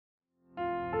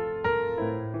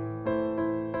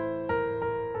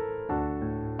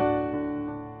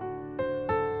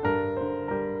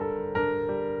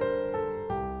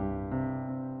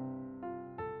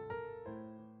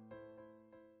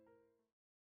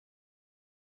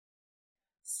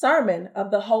Sermon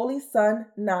of the Holy Son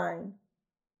 9.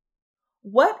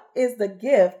 What is the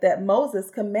gift that Moses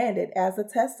commanded as a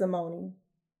testimony?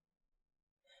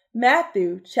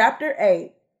 Matthew chapter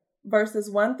 8, verses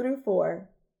 1 through 4.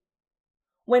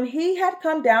 When he had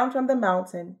come down from the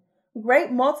mountain,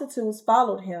 great multitudes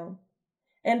followed him.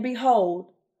 And behold,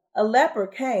 a leper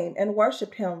came and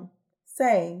worshipped him,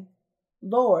 saying,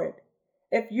 Lord,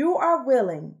 if you are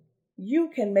willing,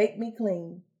 you can make me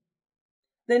clean.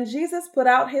 Then Jesus put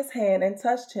out his hand and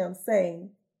touched him, saying,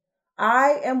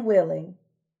 I am willing.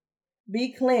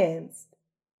 Be cleansed.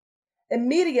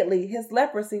 Immediately his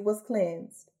leprosy was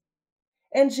cleansed.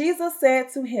 And Jesus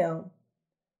said to him,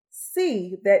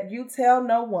 See that you tell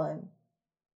no one,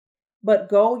 but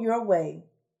go your way.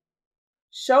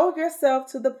 Show yourself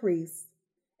to the priests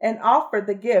and offer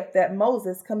the gift that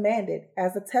Moses commanded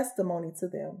as a testimony to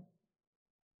them.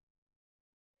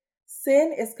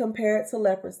 Sin is compared to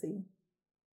leprosy.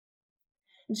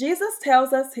 Jesus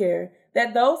tells us here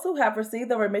that those who have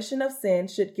received the remission of sin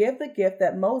should give the gift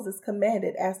that Moses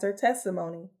commanded as their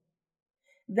testimony.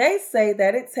 They say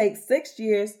that it takes 6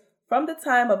 years from the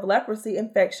time of leprosy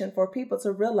infection for people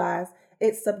to realize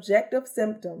its subjective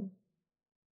symptom.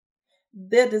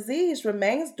 The disease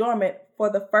remains dormant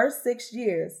for the first 6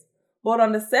 years, but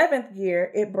on the 7th year,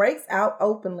 it breaks out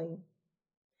openly.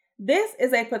 This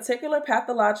is a particular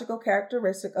pathological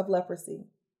characteristic of leprosy.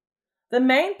 The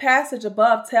main passage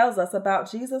above tells us about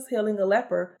Jesus healing a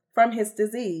leper from his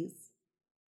disease.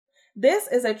 This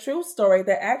is a true story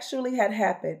that actually had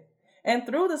happened, and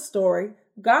through the story,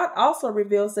 God also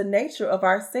reveals the nature of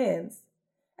our sins,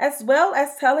 as well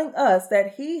as telling us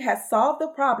that he has solved the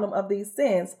problem of these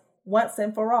sins once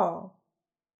and for all.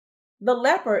 The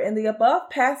leper in the above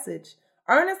passage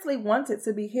earnestly wanted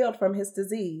to be healed from his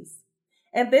disease,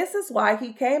 and this is why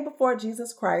he came before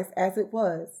Jesus Christ as it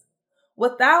was,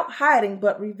 without hiding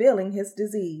but revealing his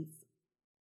disease.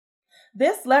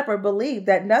 This leper believed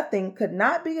that nothing could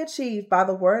not be achieved by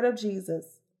the word of Jesus,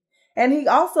 and he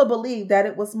also believed that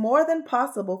it was more than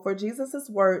possible for Jesus'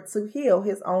 word to heal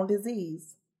his own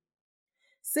disease.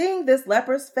 Seeing this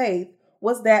leper's faith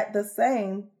was that the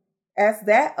same as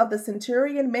that of the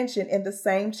centurion mentioned in the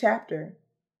same chapter.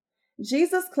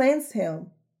 Jesus cleansed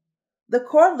him. The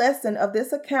core lesson of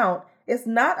this account is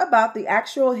not about the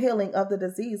actual healing of the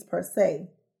disease per se,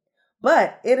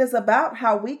 but it is about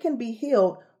how we can be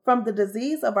healed from the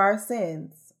disease of our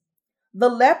sins. The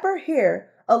leper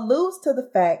here alludes to the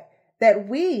fact that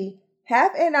we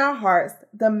have in our hearts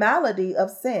the malady of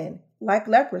sin, like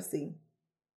leprosy.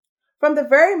 From the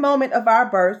very moment of our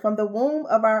birth, from the womb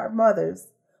of our mothers,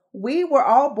 we were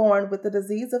all born with the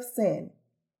disease of sin.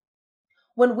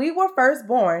 When we were first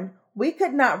born, we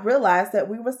could not realize that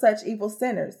we were such evil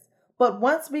sinners. But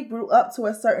once we grew up to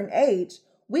a certain age,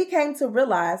 we came to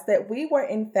realize that we were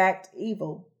in fact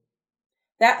evil,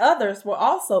 that others were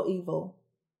also evil,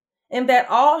 and that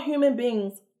all human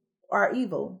beings are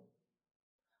evil.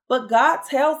 But God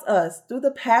tells us through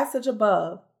the passage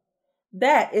above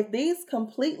that if these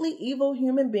completely evil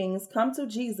human beings come to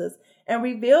Jesus and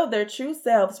reveal their true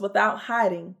selves without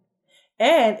hiding,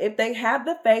 and if they have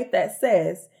the faith that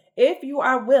says, if you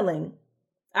are willing,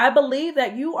 I believe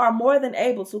that you are more than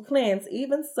able to cleanse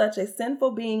even such a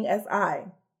sinful being as I,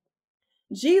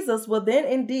 Jesus will then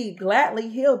indeed gladly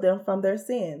heal them from their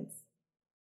sins.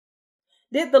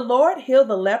 Did the Lord heal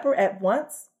the leper at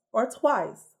once or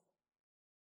twice?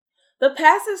 The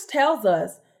passage tells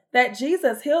us that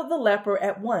Jesus healed the leper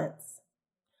at once.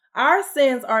 Our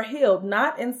sins are healed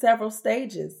not in several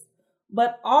stages,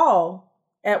 but all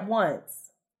at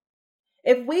once.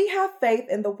 If we have faith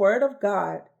in the Word of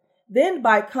God, then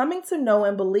by coming to know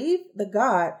and believe the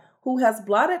God who has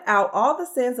blotted out all the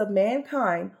sins of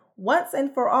mankind once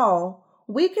and for all,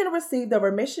 we can receive the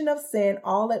remission of sin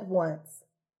all at once.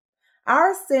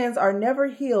 Our sins are never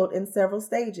healed in several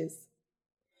stages.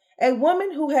 A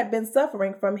woman who had been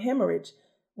suffering from hemorrhage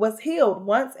was healed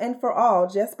once and for all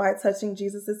just by touching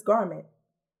Jesus' garment.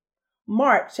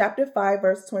 Mark chapter 5,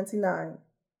 verse 29.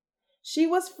 She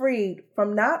was freed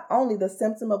from not only the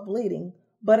symptom of bleeding,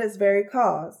 but its very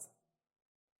cause.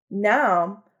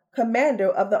 Now, commander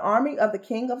of the army of the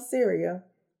king of Syria,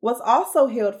 was also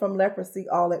healed from leprosy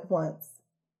all at once.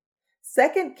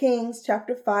 2 Kings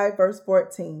chapter 5, verse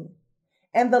 14.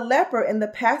 And the leper in the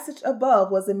passage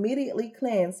above was immediately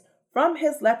cleansed from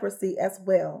his leprosy as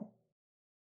well.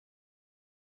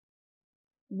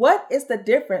 What is the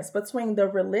difference between the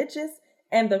religious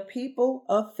and the people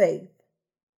of faith?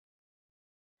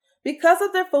 Because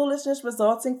of their foolishness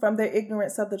resulting from their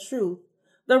ignorance of the truth,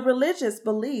 the religious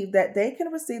believe that they can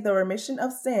receive the remission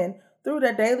of sin through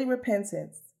their daily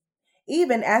repentance,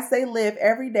 even as they live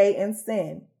every day in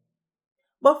sin.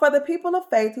 But for the people of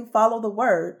faith who follow the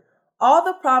word, all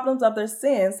the problems of their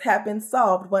sins have been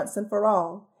solved once and for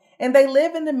all, and they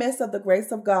live in the midst of the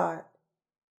grace of God.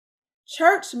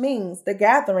 Church means the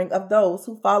gathering of those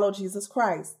who follow Jesus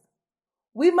Christ.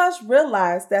 We must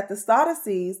realize that the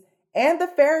Sadducees and the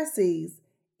Pharisees,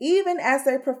 even as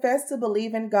they professed to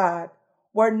believe in God,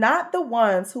 were not the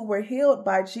ones who were healed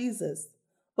by Jesus,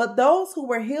 but those who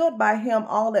were healed by him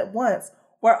all at once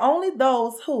were only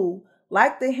those who,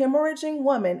 like the hemorrhaging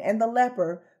woman and the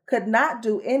leper, could not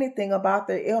do anything about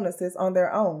their illnesses on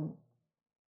their own.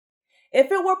 If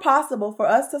it were possible for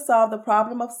us to solve the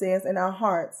problem of sins in our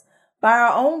hearts by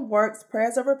our own works,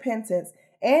 prayers of repentance,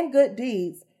 and good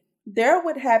deeds, there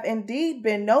would have indeed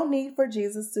been no need for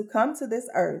Jesus to come to this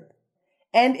earth.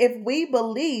 And if we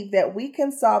believe that we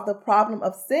can solve the problem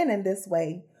of sin in this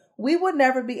way, we would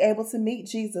never be able to meet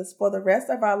Jesus for the rest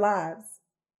of our lives.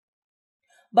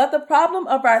 But the problem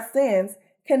of our sins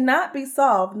cannot be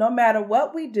solved no matter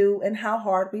what we do and how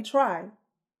hard we try.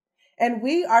 And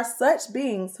we are such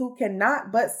beings who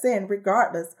cannot but sin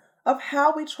regardless of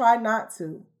how we try not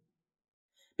to.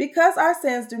 Because our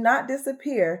sins do not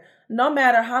disappear no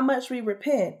matter how much we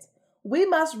repent, we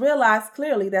must realize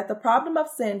clearly that the problem of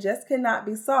sin just cannot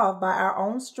be solved by our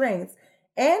own strength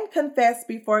and confess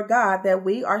before God that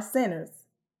we are sinners.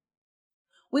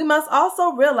 We must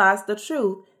also realize the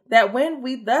truth that when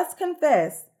we thus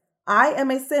confess, I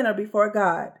am a sinner before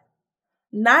God,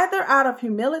 neither out of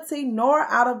humility nor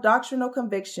out of doctrinal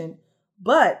conviction,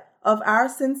 but of our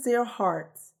sincere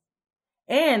hearts.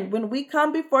 And when we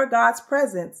come before God's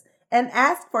presence and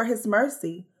ask for his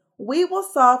mercy, we will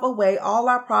solve away all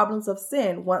our problems of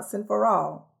sin once and for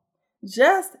all,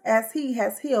 just as he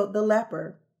has healed the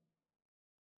leper.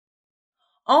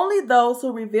 Only those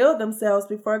who reveal themselves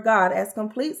before God as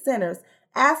complete sinners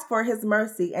ask for his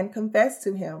mercy and confess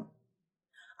to him.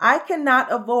 I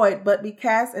cannot avoid but be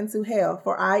cast into hell,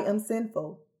 for I am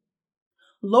sinful.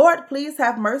 Lord, please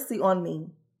have mercy on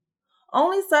me.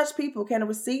 Only such people can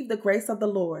receive the grace of the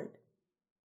Lord.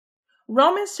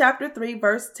 Romans chapter 3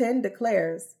 verse 10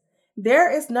 declares,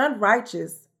 "There is none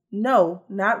righteous, no,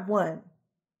 not one."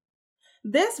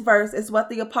 This verse is what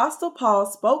the Apostle Paul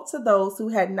spoke to those who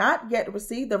had not yet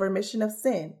received the remission of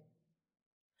sin.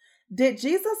 Did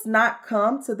Jesus not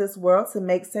come to this world to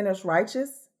make sinners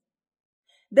righteous?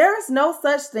 There is no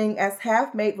such thing as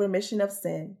half-made remission of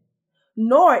sin,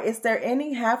 nor is there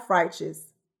any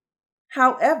half-righteous.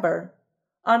 However,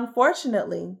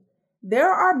 unfortunately,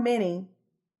 there are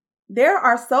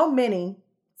so many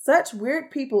such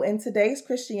weird people in today's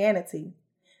Christianity.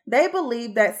 They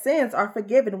believe that sins are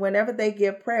forgiven whenever they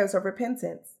give prayers of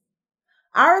repentance.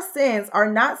 Our sins are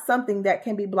not something that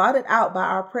can be blotted out by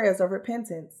our prayers of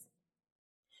repentance.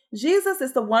 Jesus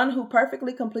is the one who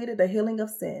perfectly completed the healing of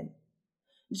sin.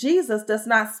 Jesus does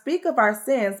not speak of our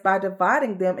sins by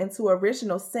dividing them into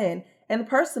original sin and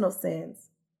personal sins.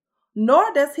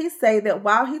 Nor does he say that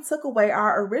while he took away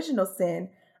our original sin,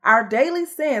 our daily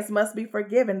sins must be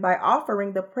forgiven by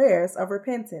offering the prayers of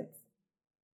repentance.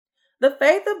 The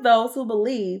faith of those who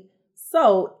believe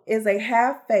so is a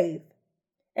half faith,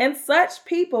 and such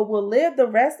people will live the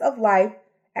rest of life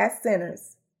as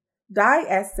sinners, die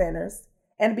as sinners,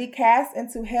 and be cast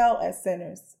into hell as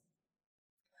sinners.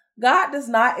 God does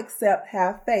not accept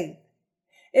half faith.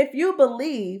 If you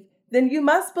believe, then you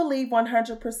must believe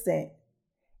 100%.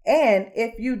 And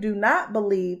if you do not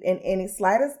believe in any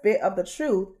slightest bit of the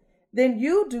truth, then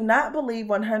you do not believe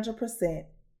 100%.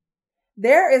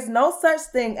 There is no such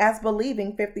thing as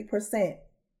believing 50%.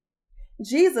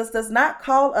 Jesus does not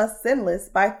call us sinless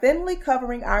by thinly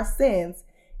covering our sins,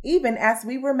 even as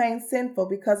we remain sinful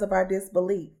because of our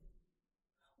disbelief.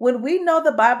 When we know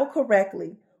the Bible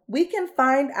correctly, we can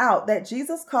find out that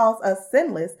Jesus calls us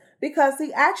sinless because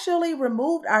he actually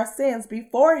removed our sins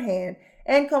beforehand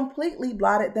and completely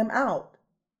blotted them out.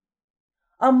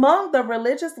 Among the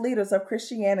religious leaders of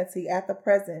Christianity at the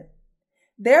present,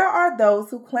 there are those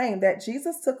who claim that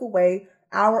Jesus took away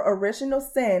our original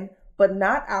sin, but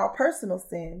not our personal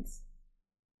sins.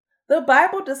 The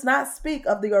Bible does not speak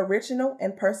of the original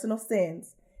and personal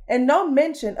sins, and no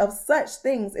mention of such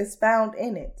things is found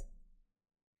in it.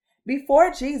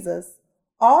 Before Jesus,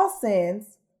 all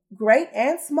sins, great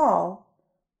and small,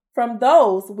 from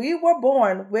those we were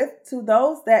born with to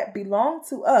those that belong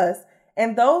to us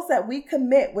and those that we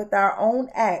commit with our own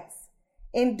acts,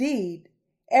 indeed,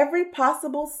 every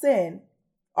possible sin,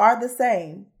 are the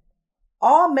same,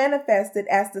 all manifested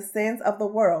as the sins of the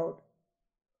world.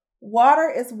 Water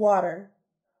is water,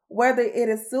 whether it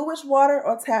is sewage water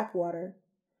or tap water.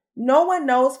 No one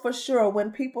knows for sure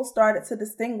when people started to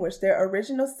distinguish their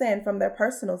original sin from their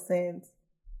personal sins.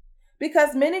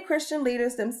 Because many Christian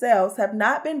leaders themselves have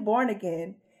not been born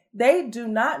again, they do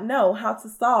not know how to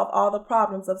solve all the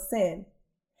problems of sin.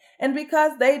 And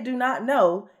because they do not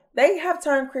know, they have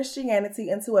turned Christianity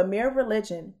into a mere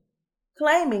religion,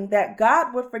 claiming that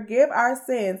God would forgive our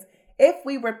sins if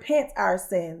we repent our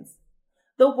sins.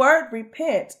 The word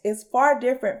repent is far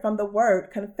different from the word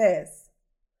confess.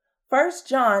 1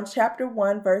 John chapter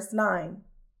 1 verse 9.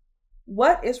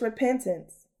 What is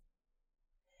repentance?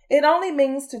 It only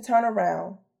means to turn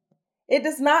around. It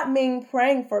does not mean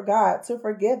praying for God to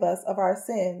forgive us of our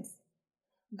sins.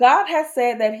 God has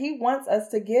said that He wants us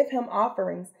to give Him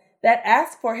offerings that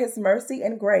ask for His mercy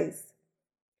and grace,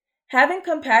 having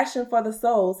compassion for the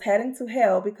souls heading to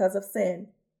hell because of sin.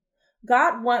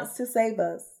 God wants to save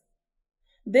us.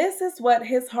 This is what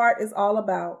His heart is all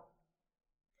about.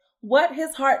 What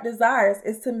His heart desires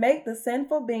is to make the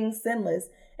sinful beings sinless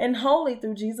and holy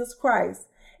through Jesus Christ,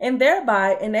 and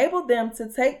thereby enable them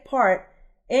to take part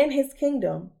in His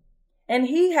kingdom. And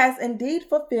He has indeed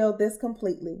fulfilled this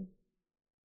completely.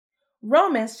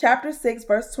 Romans chapter 6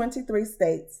 verse 23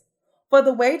 states, "For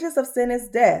the wages of sin is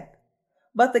death,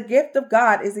 but the gift of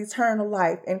God is eternal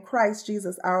life in Christ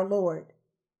Jesus our Lord."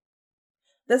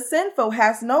 The sinful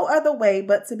has no other way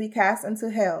but to be cast into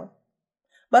hell,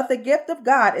 but the gift of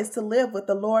God is to live with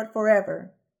the Lord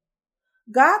forever.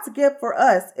 God's gift for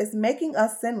us is making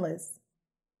us sinless.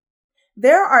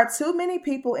 There are too many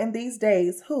people in these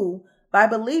days who, by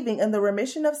believing in the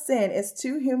remission of sin as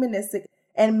too humanistic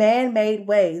and man-made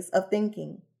ways of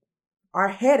thinking, are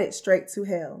headed straight to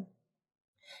hell.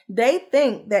 They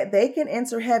think that they can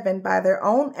enter heaven by their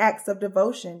own acts of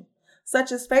devotion,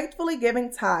 such as faithfully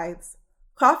giving tithes,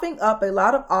 coughing up a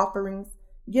lot of offerings,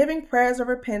 giving prayers of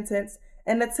repentance,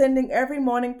 and attending every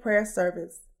morning prayer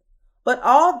service. But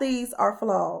all these are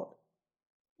flawed.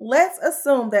 Let's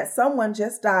assume that someone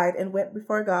just died and went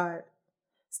before God.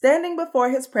 Standing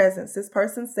before His presence, this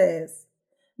person says,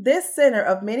 "This sinner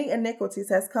of many iniquities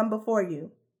has come before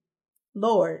you,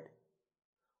 Lord."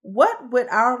 What would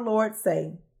our Lord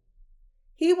say?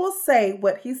 He will say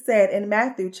what He said in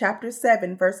Matthew chapter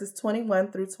 7, verses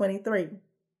 21 through 23.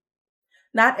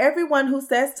 "Not everyone who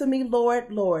says to me,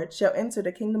 'Lord, Lord,' shall enter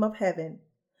the kingdom of heaven,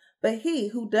 but he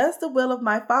who does the will of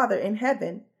my Father in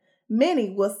heaven.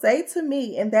 Many will say to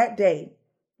me in that day,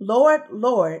 'Lord,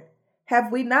 Lord,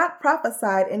 have we not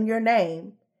prophesied in your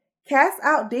name, cast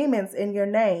out demons in your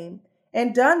name,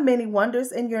 and done many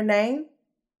wonders in your name?'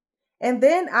 And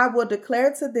then I will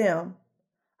declare to them,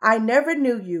 'I never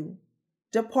knew you.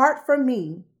 Depart from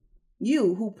me,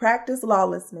 you who practice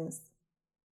lawlessness.'"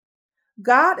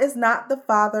 God is not the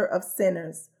father of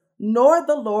sinners, nor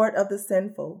the Lord of the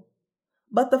sinful,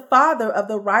 but the Father of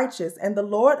the righteous and the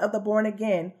Lord of the born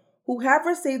again, who have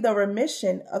received the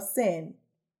remission of sin.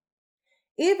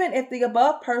 Even if the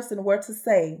above person were to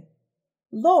say,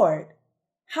 "Lord,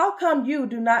 how come you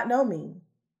do not know me?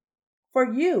 For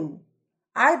you,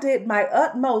 I did my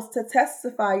utmost to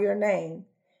testify your name,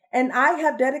 and I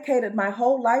have dedicated my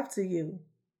whole life to you,"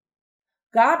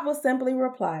 God will simply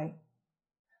reply,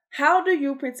 "How do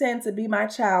you pretend to be my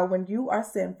child when you are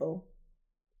sinful?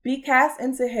 Be cast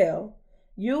into hell,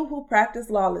 you who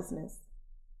practice lawlessness."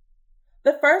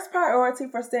 The first priority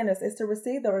for sinners is to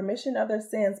receive the remission of their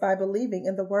sins by believing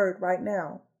in the word right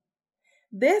now.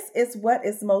 This is what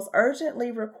is most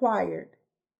urgently required.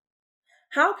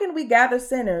 How can we gather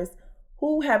sinners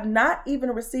who have not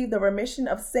even received the remission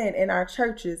of sin in our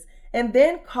churches and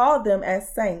then call them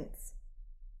as saints?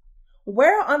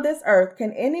 Where on this earth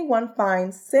can anyone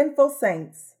find sinful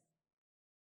saints?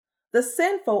 The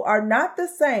sinful are not the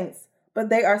saints, but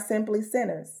they are simply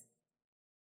sinners.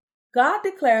 God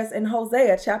declares in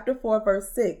Hosea chapter 4,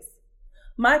 verse 6,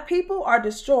 "My people are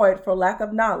destroyed for lack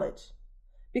of knowledge.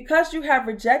 Because you have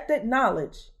rejected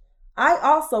knowledge, I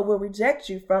also will reject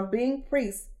you from being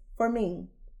priests for me.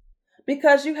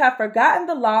 Because you have forgotten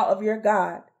the law of your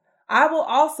God, I will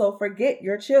also forget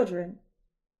your children."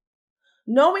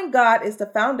 Knowing God is the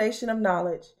foundation of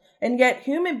knowledge, and yet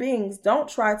human beings don't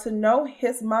try to know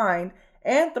His mind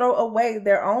and throw away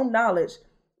their own knowledge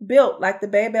built like the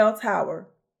Babel Tower.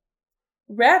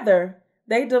 Rather,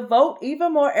 they devote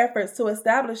even more efforts to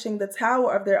establishing the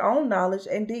tower of their own knowledge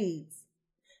and deeds.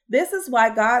 This is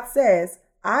why God says,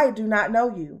 "I do not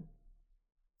know you."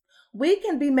 We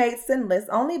can be made sinless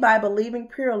only by believing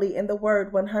purely in the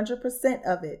word 100%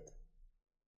 of it.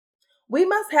 We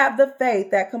must have the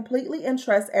faith that completely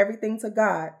entrusts everything to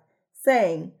God,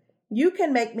 saying, "You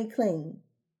can make me clean."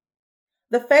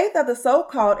 The faith of the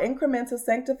so-called incremental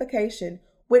sanctification,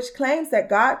 which claims that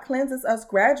God cleanses us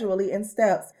gradually in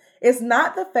steps, is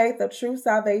not the faith of true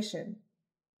salvation.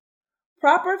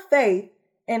 Proper faith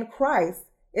in Christ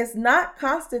is not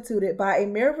constituted by a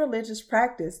mere religious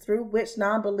practice through which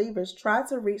non-believers try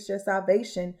to reach their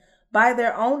salvation by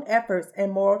their own efforts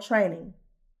and moral training.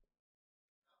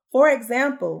 For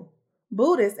example,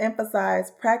 Buddhists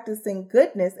emphasize practicing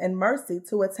goodness and mercy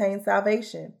to attain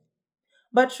salvation.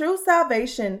 But true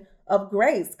salvation of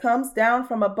grace comes down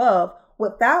from above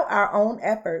without our own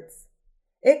efforts.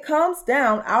 It comes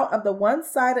down out of the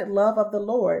one-sided love of the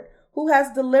Lord, who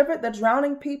has delivered the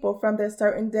drowning people from their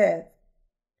certain death.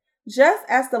 Just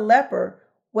as the leper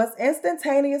was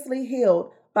instantaneously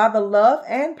healed by the love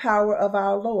and power of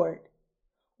our Lord,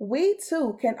 we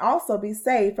too can also be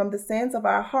saved from the sins of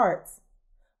our hearts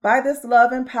by this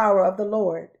love and power of the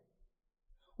Lord.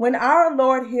 When our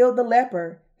Lord healed the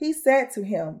leper, he said to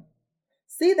him,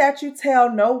 "See that you tell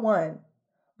no one,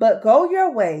 but go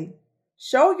your way,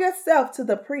 show yourself to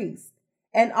the priest,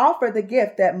 and offer the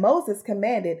gift that Moses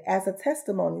commanded as a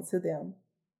testimony to them."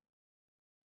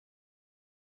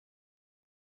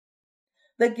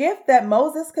 The gift that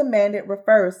Moses commanded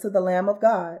refers to the Lamb of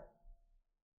God.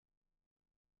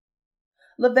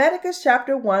 Leviticus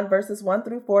chapter 1 verses 1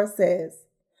 through 4 says,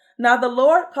 "Now the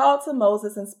Lord called to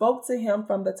Moses and spoke to him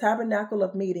from the tabernacle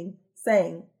of meeting,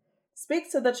 saying,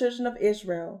 Speak to the children of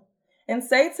Israel, and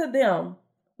say to them,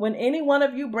 When any one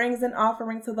of you brings an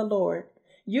offering to the Lord,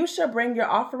 you shall bring your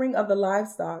offering of the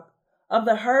livestock, of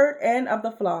the herd and of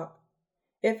the flock.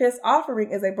 If his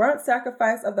offering is a burnt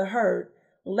sacrifice of the herd,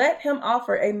 let him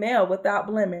offer a male without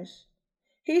blemish.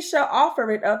 He shall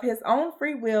offer it of his own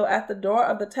free will at the door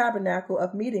of the tabernacle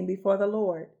of meeting before the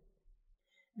Lord.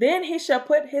 Then he shall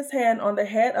put his hand on the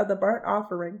head of the burnt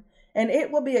offering, and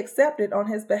it will be accepted on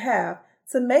his behalf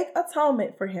to make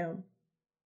atonement for him."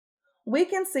 We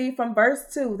can see from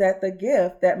verse 2 that the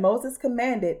gift that Moses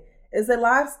commanded is a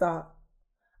livestock,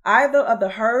 either of the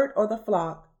herd or the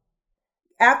flock.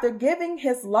 After giving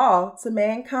his law to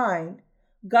mankind,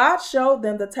 God showed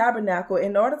them the tabernacle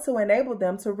in order to enable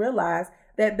them to realize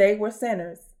that they were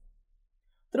sinners.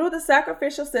 Through the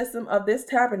sacrificial system of this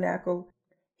tabernacle,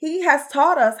 he has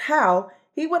taught us how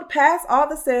he would pass all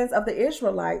the sins of the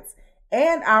Israelites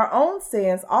and our own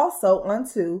sins also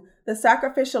unto the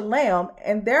sacrificial lamb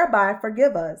and thereby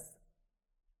forgive us.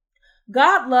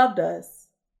 God loved us,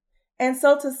 and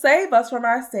so to save us from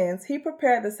our sins, he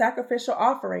prepared the sacrificial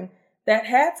offering that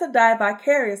had to die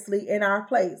vicariously in our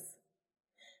place.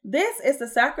 This is the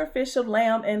sacrificial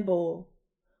lamb and bull.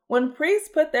 When priests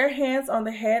put their hands on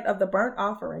the head of the burnt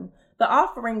offering, the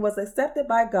offering was accepted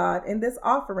by God, and this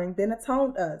offering then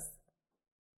atoned us.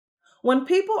 When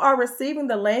people are receiving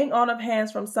the laying on of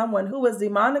hands from someone who is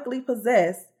demonically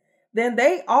possessed, then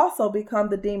they also become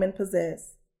the demon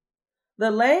possessed.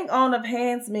 The laying on of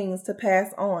hands means to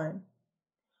pass on.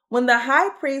 When the high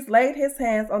priest laid his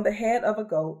hands on the head of a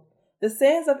goat, the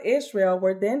sins of Israel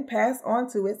were then passed on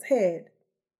to its head.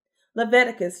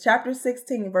 Leviticus chapter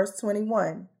 16 verse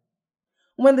 21.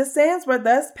 When the sins were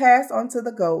thus passed on to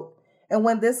the goat, and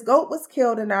when this goat was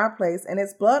killed in our place and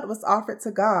its blood was offered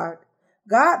to God,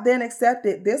 God then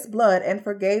accepted this blood and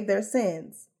forgave their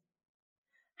sins.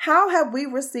 How have we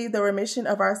received the remission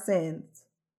of our sins?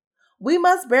 We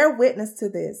must bear witness to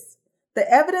this.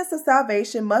 The evidence of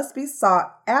salvation must be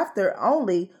sought after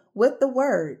only with the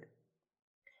word.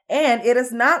 And it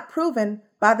is not proven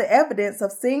by the evidence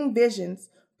of seeing visions,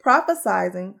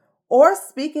 prophesying, or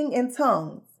speaking in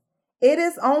tongues. It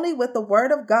is only with the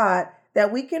word of God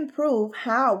that we can prove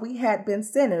how we had been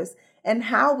sinners and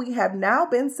how we have now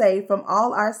been saved from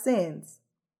all our sins.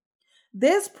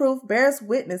 This proof bears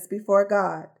witness before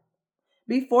God,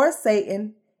 before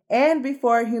Satan, and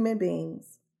before human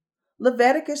beings.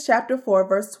 Leviticus chapter 4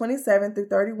 verse 27 through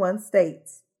 31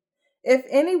 states, "If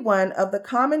any one of the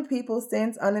common people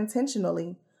sins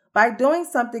unintentionally by doing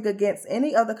something against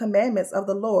any of the commandments of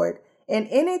the Lord in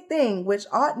anything which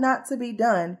ought not to be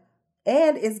done,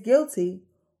 and is guilty,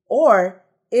 or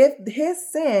if his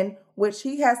sin which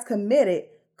he has committed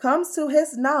comes to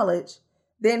his knowledge,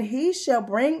 then he shall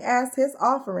bring as his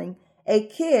offering a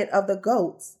kid of the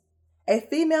goats, a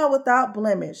female without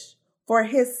blemish, for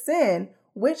his sin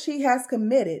which he has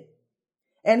committed.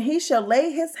 And he shall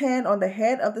lay his hand on the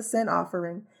head of the sin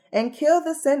offering, and kill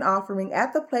the sin offering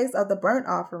at the place of the burnt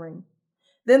offering.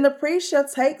 Then the priest shall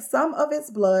take some of its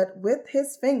blood with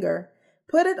his finger,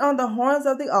 put it on the horns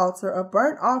of the altar of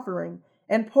burnt offering,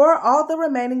 and pour all the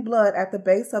remaining blood at the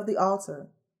base of the altar.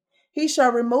 He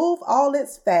shall remove all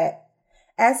its fat,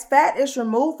 as fat is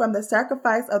removed from the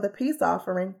sacrifice of the peace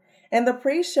offering, and the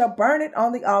priest shall burn it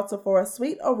on the altar for a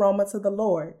sweet aroma to the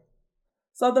Lord.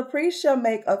 So the priest shall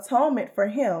make atonement for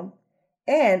him,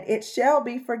 and it shall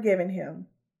be forgiven him."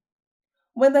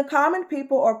 When the common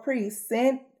people or priests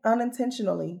sinned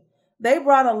unintentionally, they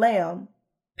brought a lamb,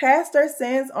 passed their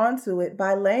sins onto it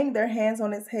by laying their hands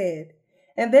on its head,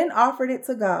 and then offered it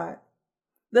to God.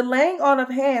 The laying on of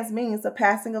hands means the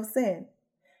passing of sin,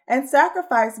 and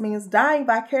sacrifice means dying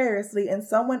vicariously in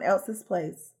someone else's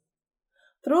place.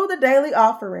 Through the daily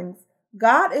offerings,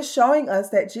 God is showing us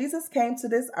that Jesus came to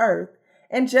this earth,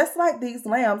 and just like these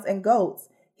lambs and goats,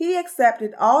 he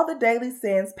accepted all the daily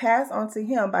sins passed on to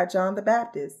him by John the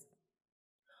Baptist.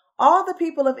 All the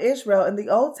people of Israel in the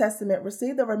Old Testament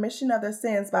received the remission of their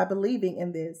sins by believing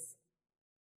in this.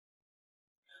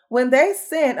 When they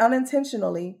sinned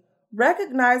unintentionally,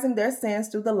 recognizing their sins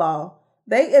through the law,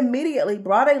 they immediately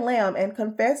brought a lamb and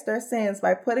confessed their sins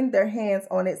by putting their hands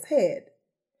on its head.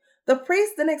 The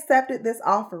priest then accepted this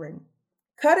offering,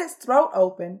 cut its throat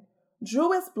open,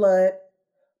 drew its blood,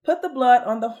 put the blood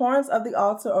on the horns of the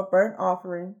altar of burnt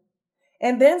offering,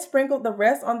 and then sprinkled the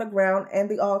rest on the ground and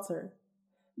the altar.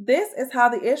 This is how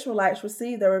the Israelites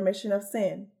received their remission of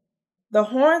sin. The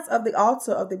horns of the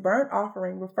altar of the burnt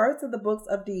offering refer to the books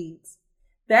of deeds,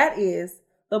 that is,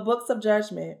 the books of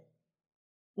judgment.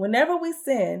 Whenever we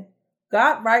sin,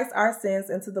 God writes our sins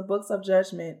into the books of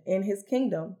judgment in his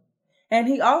kingdom, and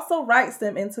he also writes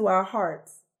them into our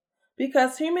hearts.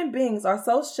 Because human beings are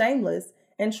so shameless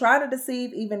and try to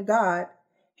deceive even God,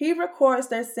 he records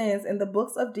their sins in the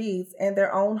books of deeds and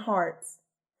their own hearts.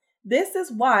 This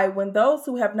is why when those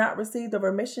who have not received the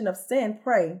remission of sin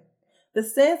pray, the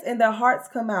sins in their hearts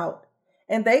come out,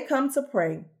 and they come to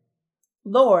pray,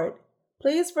 "Lord,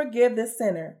 please forgive this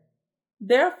sinner."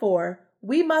 Therefore,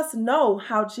 we must know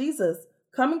how Jesus,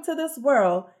 coming to this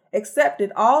world,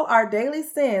 accepted all our daily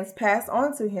sins passed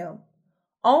on to him.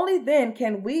 Only then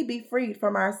can we be freed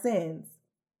from our sins.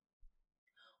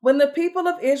 When the people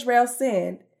of Israel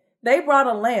sinned, they brought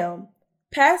a lamb,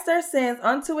 passed their sins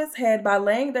unto its head by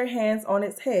laying their hands on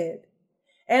its head,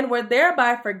 and were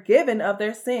thereby forgiven of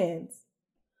their sins.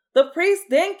 The priest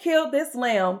then killed this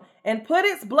lamb and put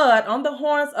its blood on the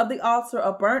horns of the altar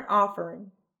of burnt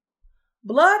offering.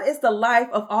 Blood is the life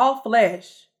of all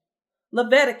flesh.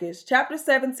 Leviticus chapter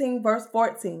 17, verse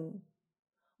 14.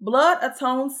 Blood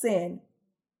atones sin.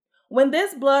 When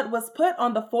this blood was put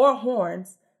on the four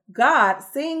horns, God,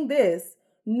 seeing this,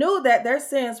 knew that their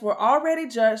sins were already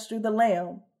judged through the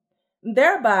Lamb,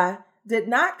 thereby did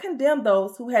not condemn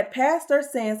those who had passed their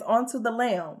sins onto the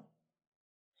Lamb.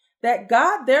 That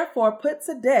God therefore put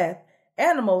to death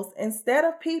animals instead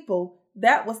of people,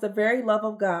 that was the very love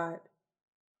of God.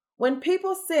 When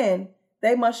people sin,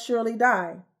 they must surely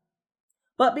die.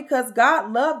 But because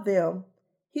God loved them,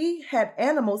 he had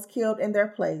animals killed in their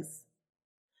place.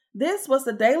 This was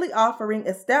the daily offering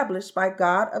established by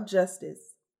God of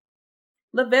justice.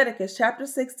 Leviticus chapter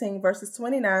 16, verses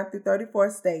 29 through 34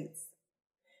 states,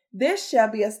 "This shall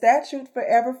be a statute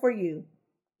forever for you.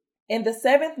 In the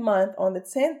 7th month, on the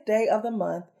 10th day of the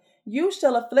month, you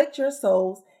shall afflict your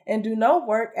souls and do no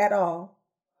work at all.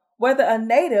 Whether a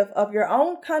native of your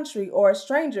own country or a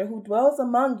stranger who dwells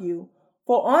among you,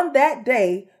 for on that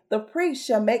day the priest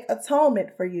shall make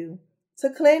atonement for you, to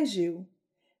cleanse you,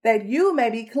 that you may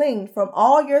be clean from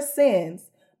all your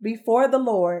sins before the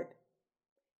Lord.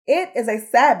 It is a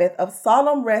Sabbath of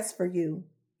solemn rest for you,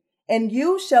 and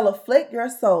you shall afflict your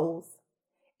souls.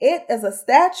 It is a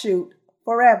statute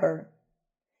forever.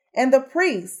 And the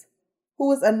priest,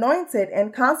 who is anointed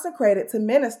and consecrated to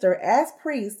minister as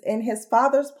priest in his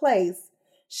Father's place,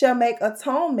 shall make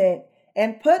atonement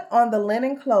and put on the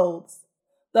linen clothes,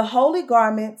 the holy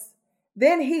garments.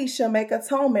 Then he shall make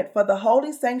atonement for the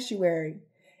holy sanctuary,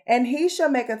 and he shall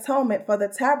make atonement for the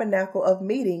tabernacle of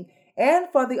meeting and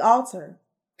for the altar.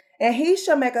 And he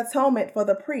shall make atonement for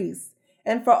the priests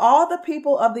and for all the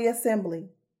people of the assembly.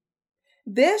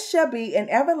 This shall be an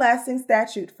everlasting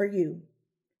statute for you,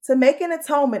 to make an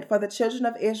atonement for the children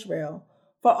of Israel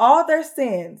for all their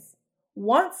sins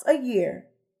once a year.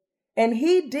 And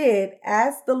he did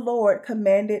as the Lord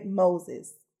commanded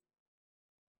Moses."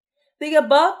 The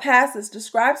above passage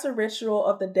describes the ritual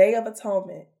of the Day of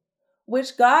Atonement,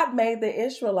 which God made the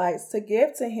Israelites to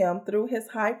give to him through his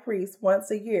high priest once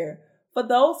a year, for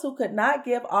those who could not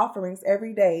give offerings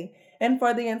every day, and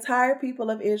for the entire people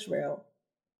of Israel.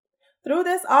 Through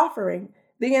this offering,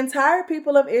 the entire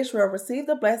people of Israel received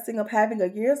the blessing of having a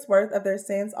year's worth of their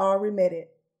sins all remitted.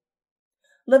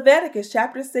 Leviticus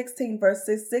chapter 16,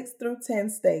 verses 6 through 10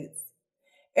 states,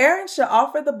 "Aaron shall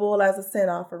offer the bull as a sin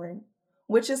offering,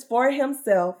 which is for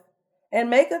himself, and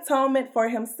make atonement for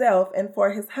himself and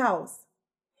for his house.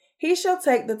 He shall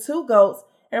take the 2 goats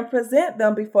and present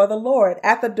them before the Lord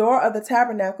at the door of the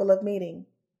tabernacle of meeting.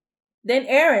 Then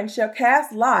Aaron shall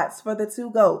cast lots for the 2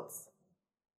 goats,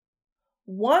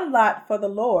 1 lot for the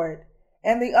Lord,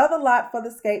 and the other lot for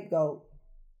the scapegoat.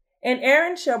 And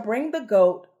Aaron shall bring the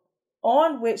goat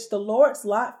on which the Lord's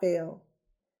lot fell,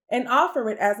 and offer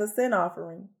it as a sin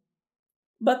offering.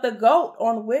 But the goat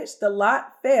on which the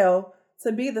lot fell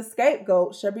to be the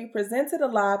scapegoat shall be presented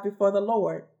alive before the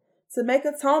Lord, to make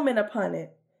atonement upon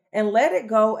it, and let it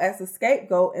go as a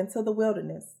scapegoat into the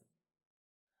wilderness.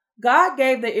 God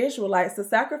gave the Israelites the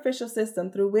sacrificial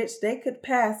system through which they could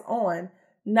pass on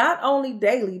not only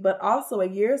daily but also a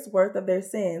year's worth of their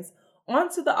sins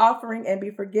onto the offering and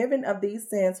be forgiven of these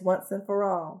sins once and for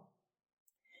all.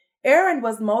 Aaron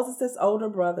was Moses' older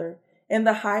brother and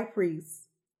the high priest.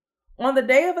 On the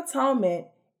Day of Atonement,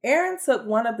 Aaron took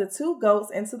one of the two goats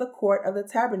into the court of the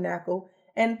tabernacle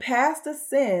and passed the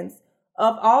sins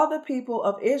of all the people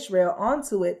of Israel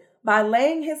onto it by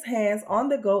laying his hands on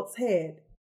the goat's head.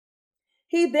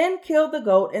 He then killed the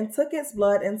goat and took its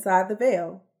blood inside the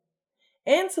veil,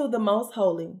 into the Most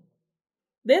Holy.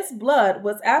 This blood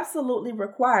was absolutely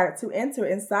required to enter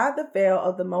inside the veil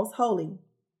of the Most Holy.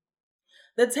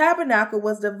 The tabernacle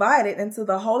was divided into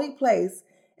the holy place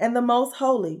and the Most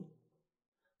Holy.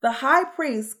 The high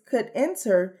priest could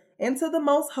enter into the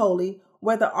Most Holy,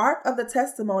 where the Ark of the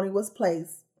Testimony was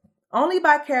placed, only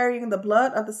by carrying the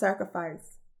blood of the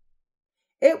sacrifice.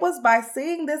 It was by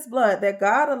seeing this blood that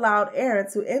God allowed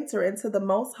Aaron to enter into the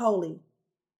Most Holy.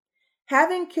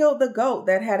 Having killed the goat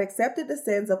that had accepted the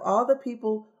sins of all the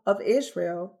people of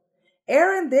Israel,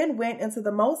 Aaron then went into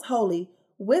the Most Holy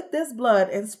with this blood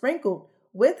and sprinkled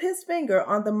with his finger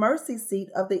on the mercy seat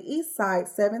of the east side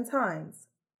 7 times.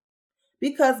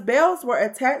 Because bells were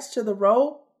attached to the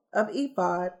robe of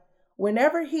ephod,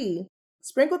 whenever he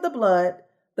sprinkled the blood,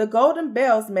 the golden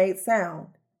bells made sound.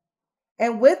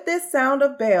 And with this sound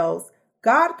of bells,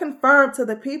 God confirmed to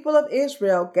the people of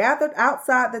Israel gathered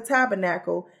outside the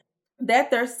tabernacle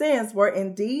that their sins were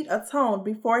indeed atoned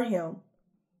before him.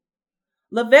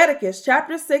 Leviticus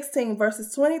chapter 16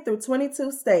 verses 20 through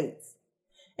 22 states,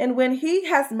 "And when he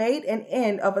has made an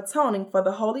end of atoning for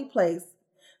the holy place,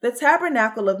 the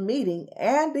tabernacle of meeting,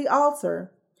 and the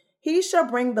altar, he shall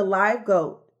bring the live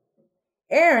goat.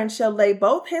 Aaron shall lay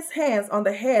both his hands on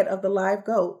the head of the live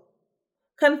goat,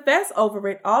 confess over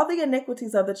it all the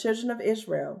iniquities of the children of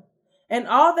Israel, and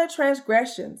all their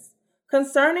transgressions,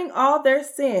 concerning all their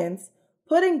sins,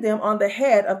 putting them on the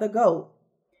head of the goat,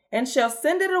 and shall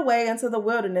send it away into the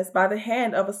wilderness by the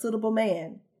hand of a suitable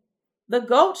man. The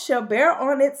goat shall bear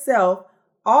on itself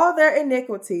all their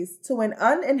iniquities to an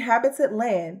uninhabited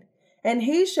land, and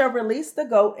he shall release the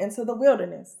goat into the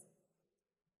wilderness."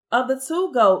 Of the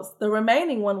 2 goats, the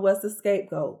remaining one was the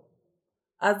scapegoat,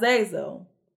 Azazel,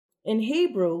 in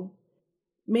Hebrew,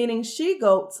 meaning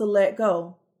she-goat, to let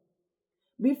go.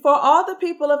 Before all the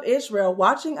people of Israel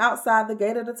watching outside the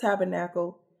gate of the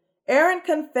tabernacle, Aaron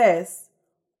confessed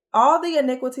all the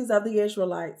iniquities of the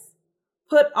Israelites,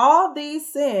 put all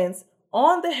these sins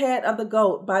on the head of the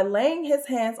goat by laying his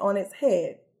hands on its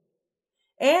head,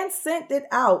 and sent it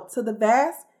out to the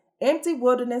vast, empty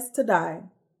wilderness to die.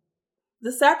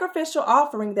 The sacrificial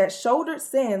offering that shouldered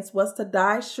sins was to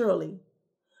die surely.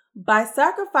 By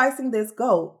sacrificing this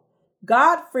goat,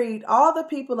 God freed all the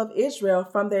people of Israel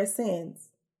from their sins.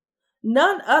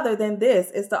 None other than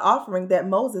this is the offering that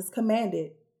Moses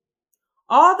commanded.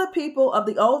 All the people of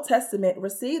the Old Testament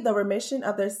received the remission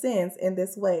of their sins in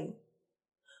this way.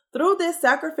 Through this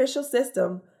sacrificial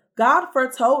system, God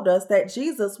foretold us that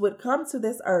Jesus would come to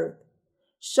this earth,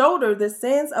 shoulder the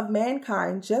sins of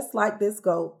mankind just like this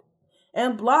goat,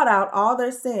 and blot out all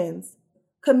their sins,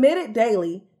 committed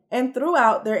daily and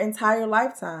throughout their entire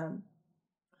lifetime.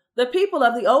 The people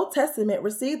of the Old Testament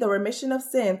received the remission of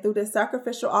sin through this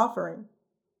sacrificial offering.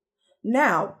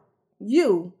 Now,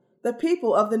 you, the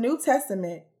people of the New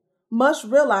Testament, must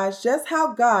realize just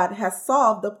how God has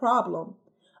solved the problem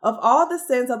of all the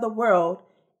sins of the world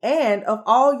and of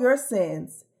all your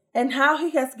sins, and how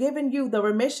he has given you the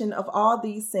remission of all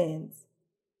these sins.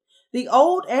 The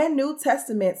Old and New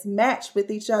Testaments match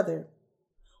with each other.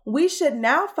 We should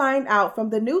now find out from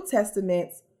the New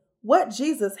Testaments what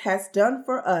Jesus has done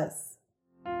for us.